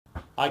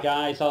Hi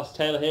guys, Alice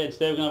Taylor here, and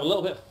today we're going to have a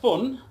little bit of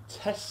fun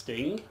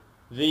testing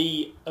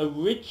the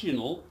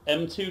original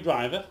M2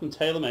 driver from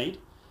TAYLORMADE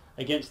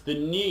against the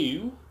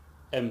new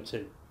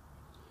M2.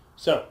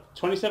 So,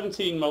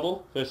 2017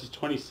 model versus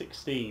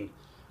 2016.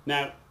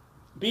 Now,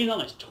 being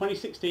honest,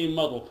 2016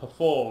 model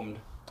performed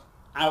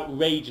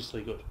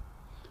outrageously good.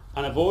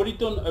 And I've already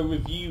done a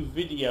review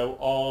video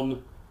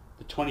on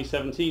the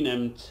 2017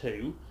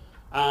 M2,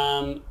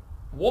 and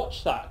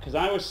watch that because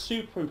I was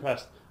super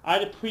impressed. I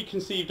had a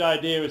preconceived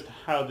idea as to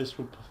how this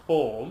would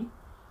perform.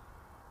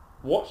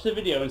 Watch the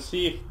video and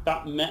see if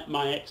that met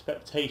my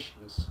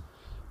expectations.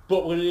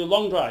 But we're going to do a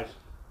long drive.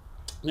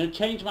 I'm going to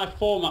change my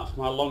format for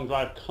my long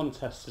drive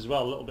contests as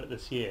well a little bit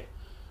this year.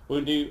 We're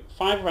going to do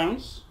 5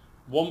 rounds,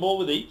 1 ball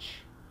with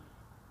each.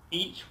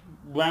 Each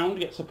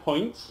round gets a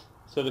point,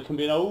 so there can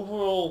be an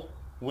overall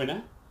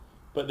winner.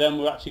 But then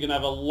we're actually going to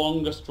have a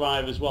longest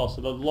drive as well.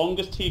 So the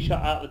longest tee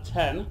shot out of the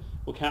 10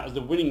 will count as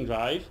the winning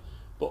drive.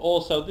 But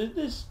also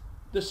there's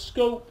the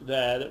scope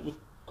there that we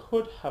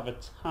could have a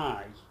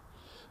tie.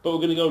 But we're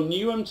going to go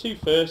new M2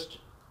 first,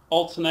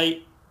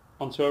 alternate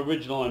onto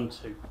original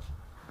M2.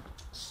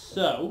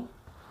 So,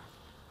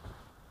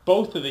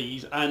 both of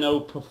these I know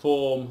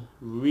perform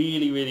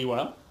really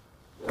well.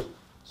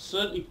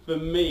 Certainly for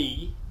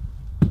me,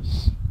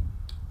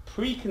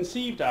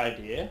 preconceived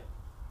idea,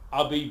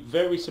 I'll be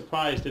very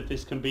surprised if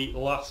this can beat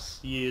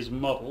last year's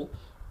model,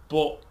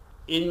 but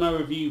in my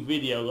review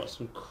video I've got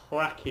some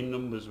cracking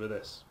numbers with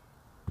this.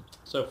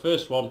 So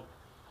first one,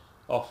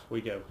 off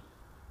we go.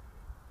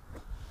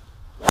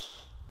 So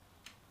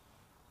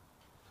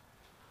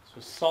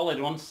a solid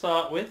one to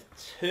start with,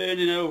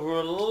 turning over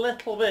a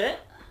little bit.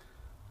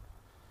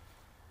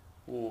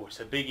 Oh, it's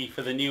a biggie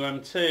for the new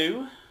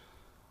M2.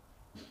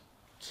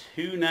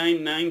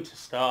 299 to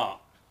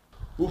start.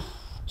 Oof,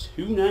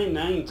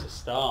 299 to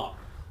start.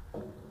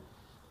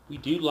 We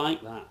do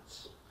like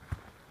that.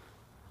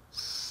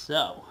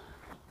 So,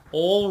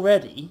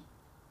 already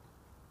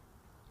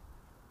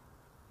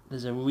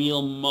there's a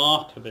real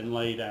marker been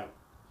laid out.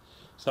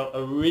 So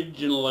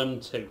original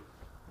M2.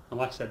 And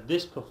like I said,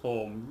 this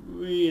performed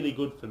really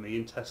good for me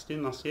in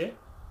testing last year.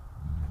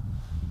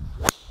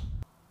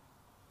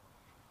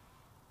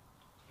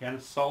 Again,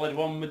 a solid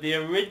one with the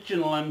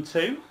original M2.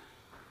 It's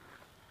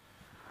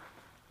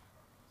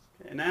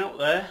getting out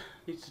there.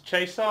 Needs to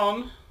chase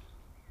on.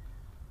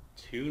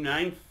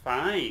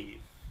 295.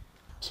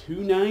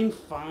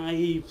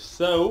 295.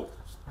 So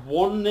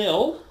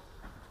 1-0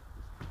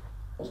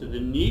 to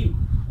the new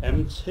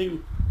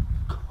M2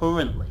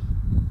 currently.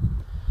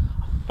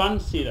 I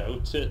fancy though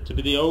to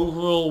be the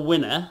overall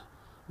winner,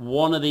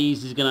 one of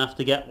these is going to have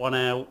to get one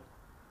out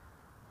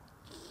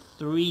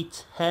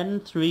 310,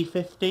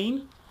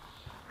 315.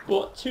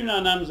 But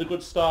 299 is a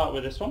good start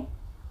with this one.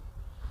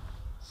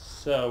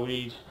 So we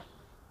need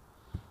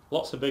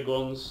lots of big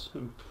ones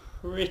and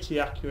pretty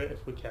accurate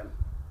if we can.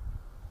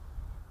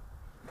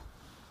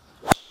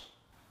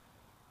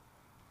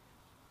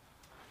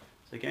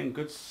 So again,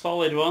 good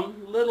solid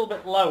one, a little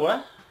bit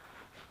lower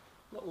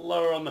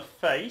on the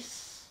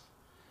face.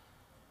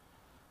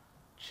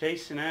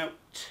 Chasing out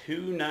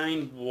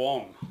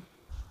 291.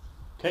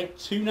 Okay,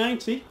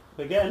 290,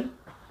 again,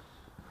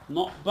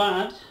 not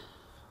bad.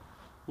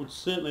 Would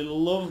certainly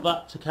love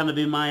that to kind of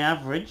be my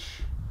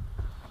average.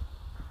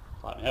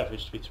 I'd like my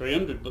average to be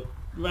 300, but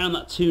around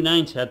that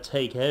 290 I'd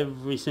take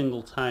every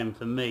single time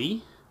for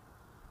me.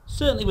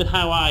 Certainly with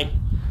how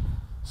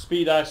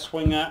speed I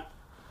swing at,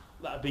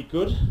 that'd be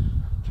good.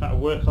 Try to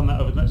work on that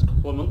over the next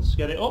couple of months to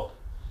get it up.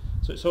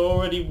 So it's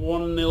already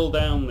 1-0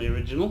 down the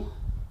original.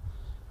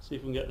 See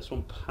if we can get this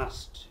one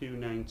past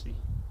 290.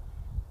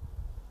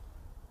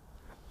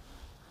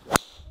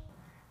 It's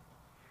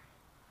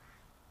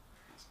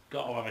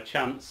got to have a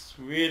chance.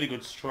 Really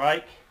good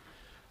strike.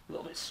 A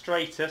little bit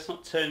straighter, it's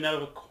not turning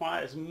over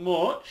quite as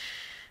much.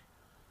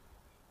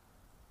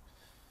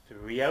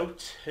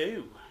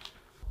 302.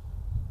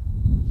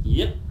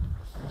 Yep,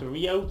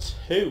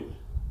 302.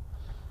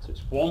 So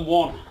it's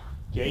 1-1.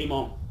 Game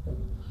on.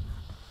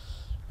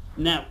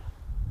 Now,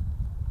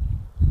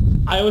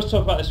 I always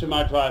talk about this with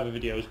my driver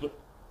videos, but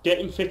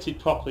getting fitted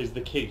properly is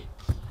the key.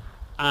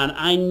 And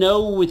I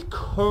know with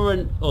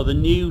current, or the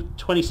new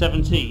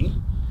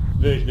 2017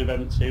 version of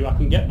M2, I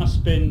can get my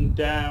spin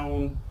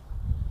down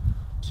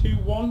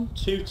 2-1,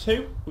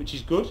 2-2, which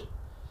is good.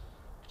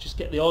 Just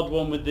get the odd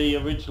one with the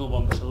original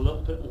one that's a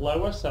little bit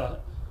lower, so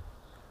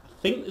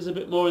I think there's a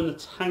bit more in the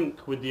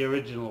tank with the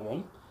original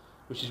one,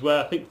 which is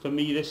where I think for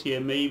me this year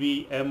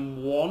maybe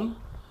M1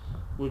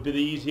 would be the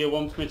easier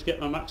one for me to get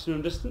my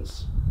maximum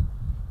distance.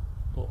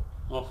 But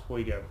off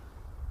we go.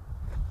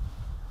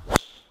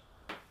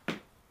 Get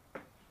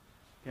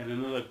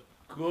another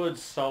good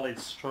solid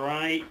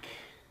strike.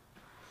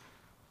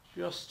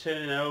 Just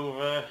turning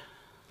over.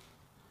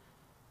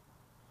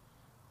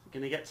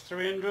 Gonna get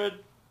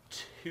 300.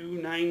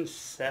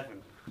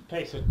 297.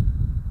 Okay, so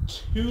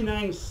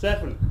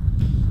 297.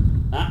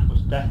 That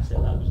was better.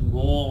 That was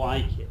more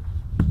like it.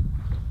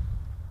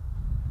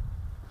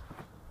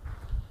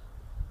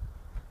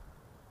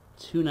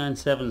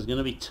 297 is going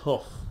to be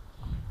tough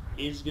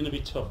is going to be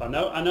tough. I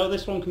know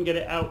this one can get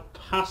it out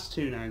past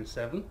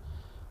 297,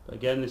 but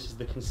again, this is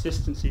the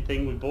consistency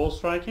thing with ball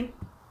striking.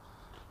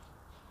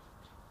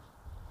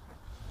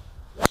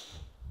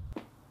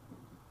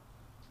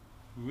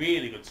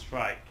 Really good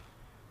strike.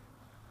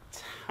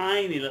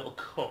 Tiny little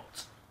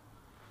cut.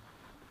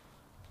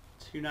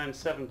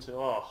 297 to,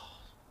 oh,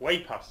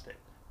 way past it.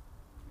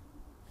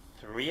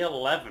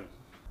 311.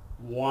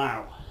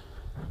 Wow.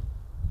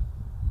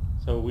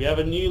 So we have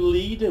a new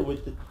leader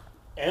with the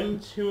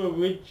M2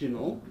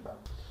 original.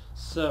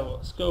 So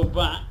let's go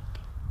back.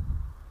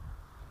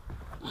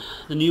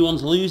 The new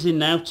one's losing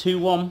now,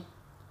 2-1.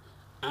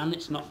 And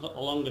it's not got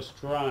the longest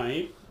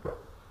drive.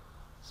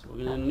 So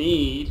we're going to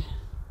need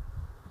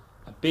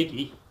a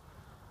biggie.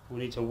 We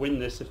need to win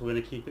this if we're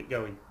going to keep it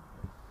going.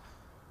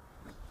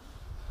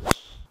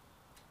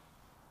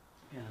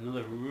 Yeah,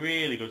 another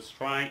really good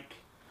strike.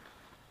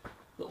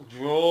 Little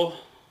draw.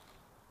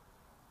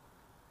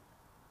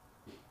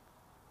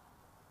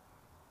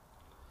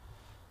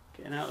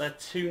 Getting out there,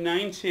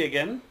 290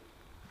 again.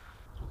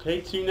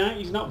 Okay,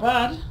 290 is not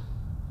bad.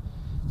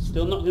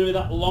 Still not going to be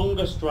that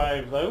longest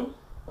drive though.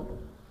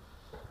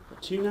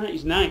 But 290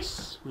 is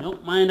nice. We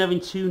don't mind having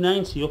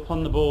 290 up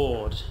on the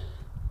board.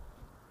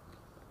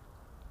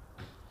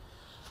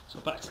 So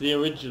back to the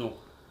original.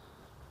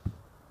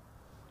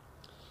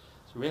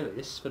 So really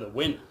this is for the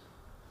win.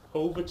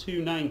 Over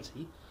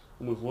 290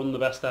 and we've won the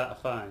best out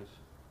of 5.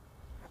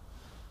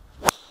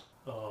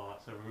 Oh,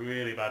 that's a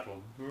really bad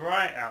one.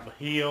 Right out the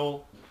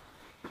heel.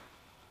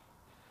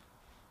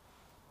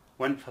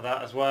 Went for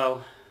that as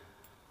well.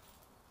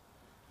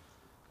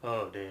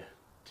 Oh dear.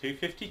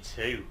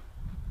 252.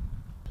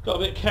 Got a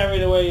bit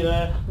carried away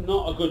there.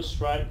 Not a good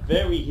strike.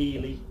 Very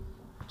heely.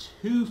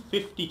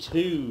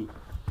 252.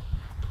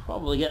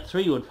 Probably get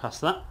 3 wood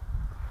past that.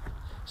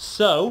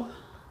 So,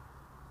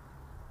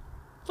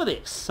 for the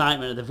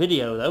excitement of the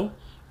video though,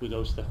 we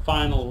go to the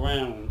final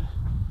round.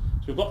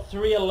 So we've got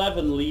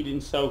 311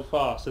 leading so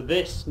far. So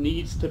this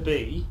needs to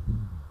be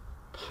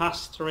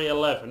past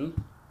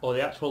 311 or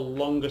the actual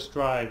longest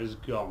drive is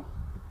gone.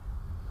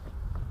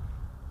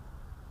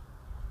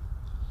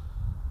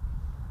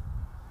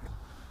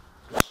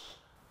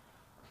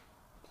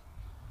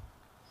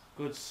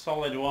 Good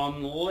solid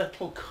one,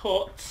 little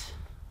cut.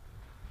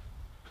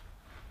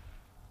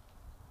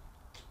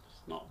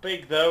 It's not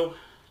big though.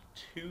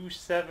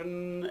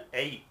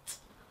 278.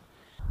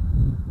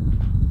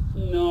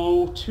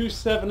 No,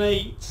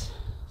 278.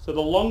 So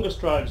the longest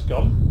drive's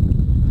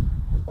gone.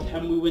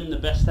 Can we win the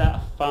best out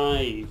of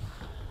 5?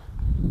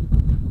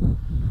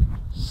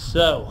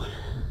 So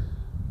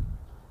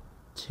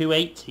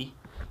 280,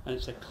 and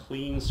it's a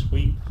clean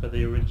sweep for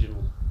the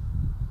original.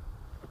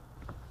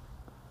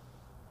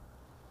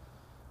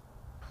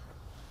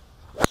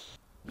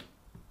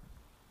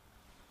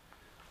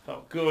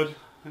 Felt good.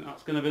 I think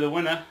that's going to be the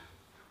winner.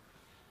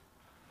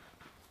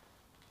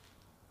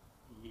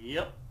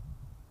 Yep.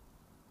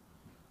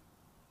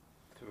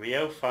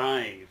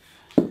 305.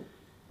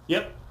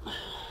 Yep.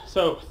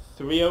 So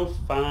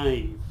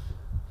 305.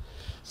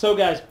 So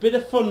guys, bit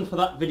of fun for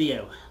that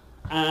video.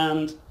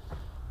 And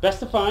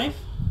best of 5,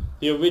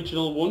 the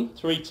original one,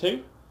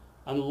 3-2,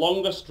 and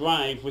longest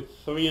drive with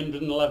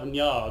 311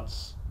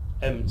 yards,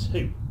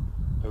 M2,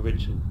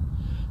 original.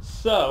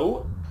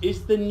 So,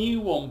 is the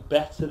new one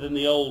better than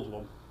the old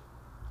one?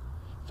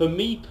 For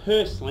me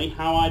personally,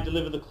 how I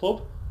deliver the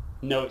club,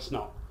 no it's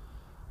not.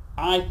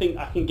 I think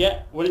I can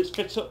get, when it's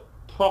set up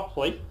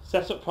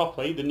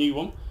properly, the new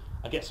one,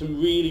 I get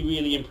some really,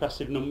 really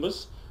impressive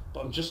numbers,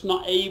 but I'm just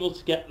not able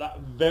to get that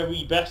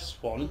very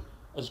best one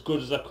as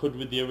good as I could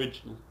with the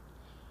original.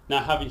 Now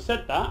having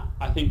said that,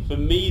 I think for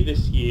me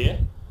this year,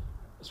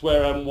 it's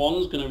where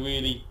M1's going to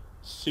really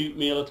suit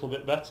me a little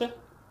bit better.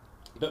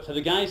 But for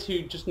the guys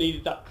who just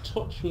needed that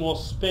touch more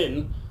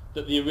spin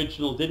that the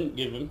original didn't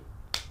give them,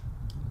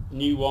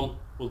 new one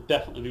will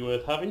definitely be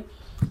worth having.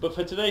 But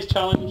for today's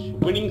challenge,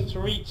 winning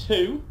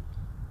 3-2,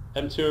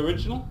 M2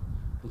 original,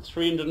 and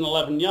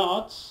 311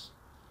 yards,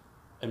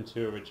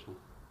 M2 original.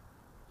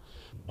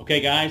 Okay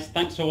guys,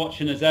 thanks for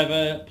watching as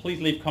ever. Please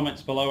leave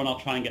comments below and I'll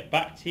try and get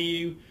back to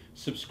you.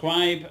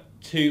 Subscribe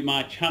to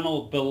my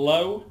channel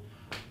below.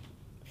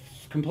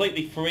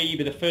 Completely free, you'll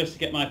be the first to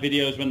get my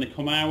videos when they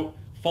come out.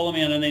 Follow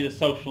me on any of the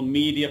social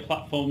media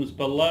platforms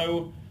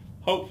below.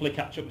 Hopefully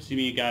catch up with some of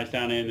you guys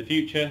down here in the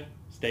future.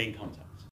 Stay in contact.